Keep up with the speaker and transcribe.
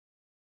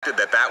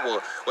that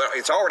will, well,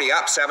 it's already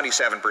up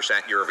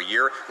 77% year over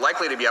year,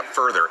 likely to be up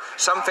further.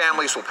 Some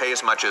families will pay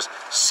as much as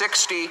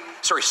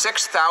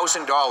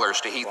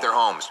 $6,000 to heat their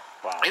homes.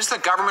 Wow. Is the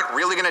government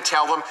really going to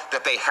tell them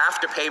that they have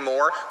to pay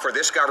more for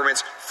this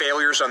government's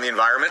failures on the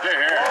environment? Hear,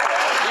 hear.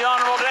 The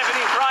Honourable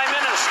Deputy Prime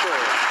Minister.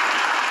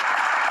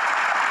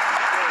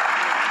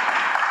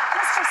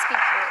 Mr.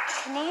 Speaker,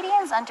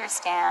 Canadians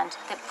understand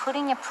that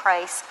putting a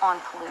price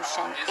on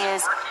pollution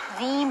is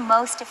the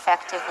most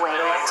effective way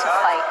to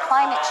fight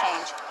climate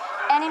change.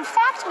 And in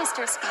fact,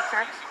 Mr.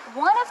 Speaker,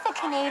 one of the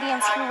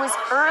Canadians who was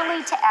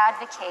early to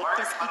advocate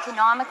this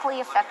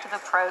economically effective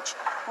approach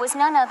was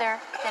none other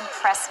than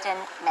Preston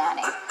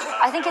Manning.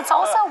 I think it's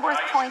also worth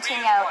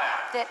pointing out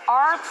that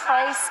our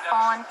price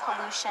on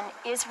pollution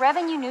is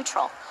revenue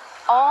neutral.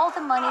 All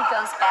the money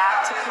goes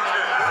back to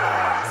Canadian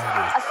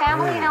families. A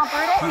family in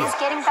Alberta is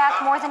getting back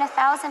more than $1,000.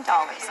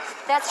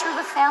 That's true of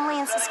a family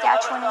in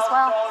Saskatchewan as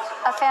well.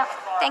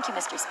 Thank you,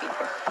 Mr.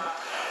 Speaker.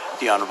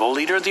 The Honourable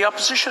Leader of the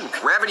Opposition.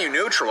 Revenue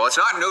neutral. It's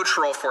not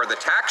neutral for the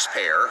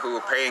taxpayer who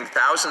will pay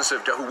thousands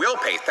of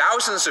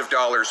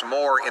dollars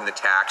more in the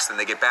tax than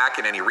they get back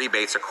in any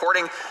rebates,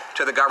 according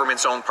to the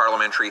government's own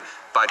parliamentary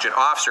budget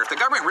officer. If the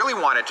government really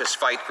wanted to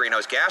fight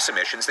greenhouse gas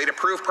emissions, they'd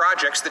approve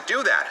projects that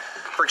do that.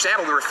 For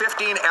example, there were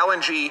 15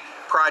 LNG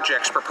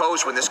projects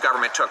proposed when this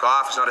government took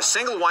office. Not a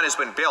single one has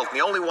been built. And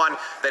the only one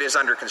that is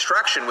under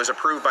construction was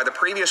approved by the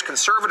previous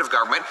Conservative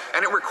government,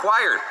 and it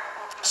required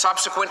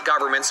subsequent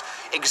governments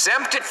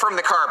exempt it from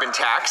the carbon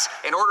tax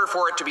in order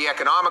for it to be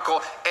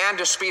economical and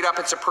to speed up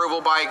its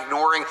approval by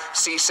ignoring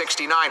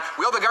C-69.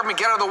 Will the government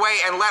get out of the way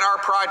and let our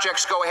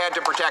projects go ahead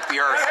to protect the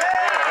earth?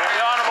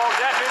 The Honourable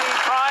Deputy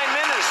Prime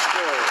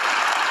Minister.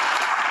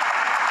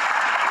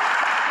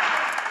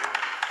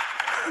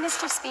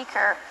 Mr.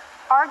 Speaker,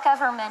 our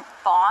government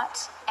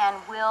bought and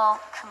will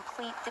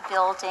complete the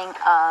building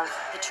of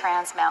the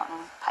Trans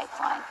Mountain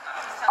Pipeline.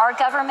 Our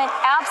government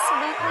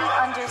absolutely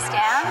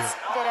understands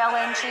that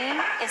LNG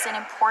is an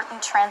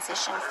important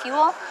transition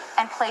fuel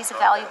and plays a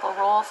valuable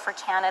role for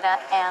Canada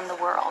and the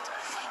world.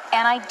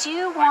 And I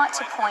do want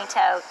to point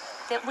out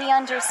that we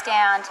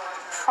understand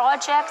for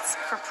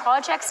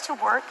projects to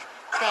work,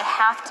 they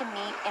have to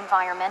meet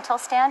environmental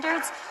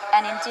standards,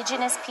 and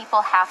Indigenous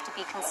people have to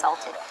be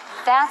consulted.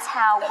 That's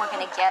how we're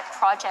going to get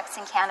projects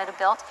in Canada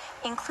built,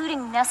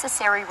 including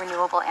necessary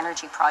renewable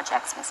energy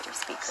projects, Mr.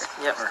 Speaker.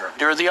 Yep.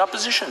 Leader of the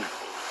Opposition.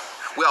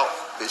 Well,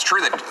 it's true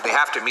that they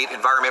have to meet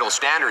environmental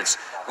standards.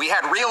 We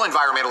had real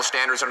environmental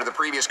standards under the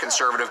previous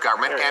Conservative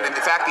government, and in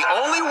fact, the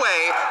only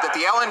way that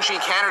the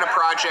LNG Canada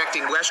project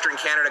in Western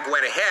Canada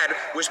went ahead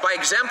was by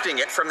exempting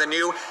it from the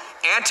new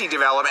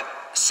anti-development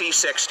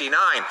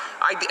C-69.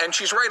 And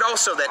she's right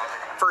also that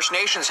First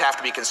Nations have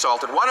to be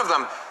consulted. One of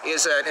them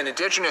is an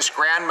Indigenous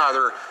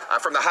grandmother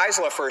from the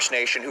Haisla First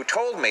Nation who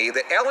told me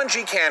that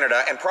LNG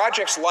Canada and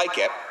projects like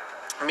it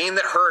mean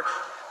that her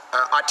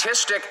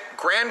autistic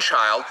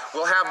grandchild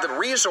will have the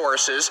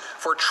resources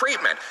for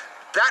treatment.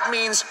 That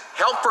means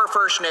help for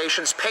First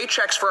Nations,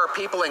 paychecks for our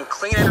people, and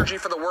clean energy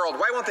for the world.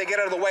 Why won't they get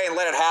out of the way and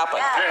let it happen?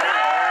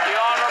 Yeah.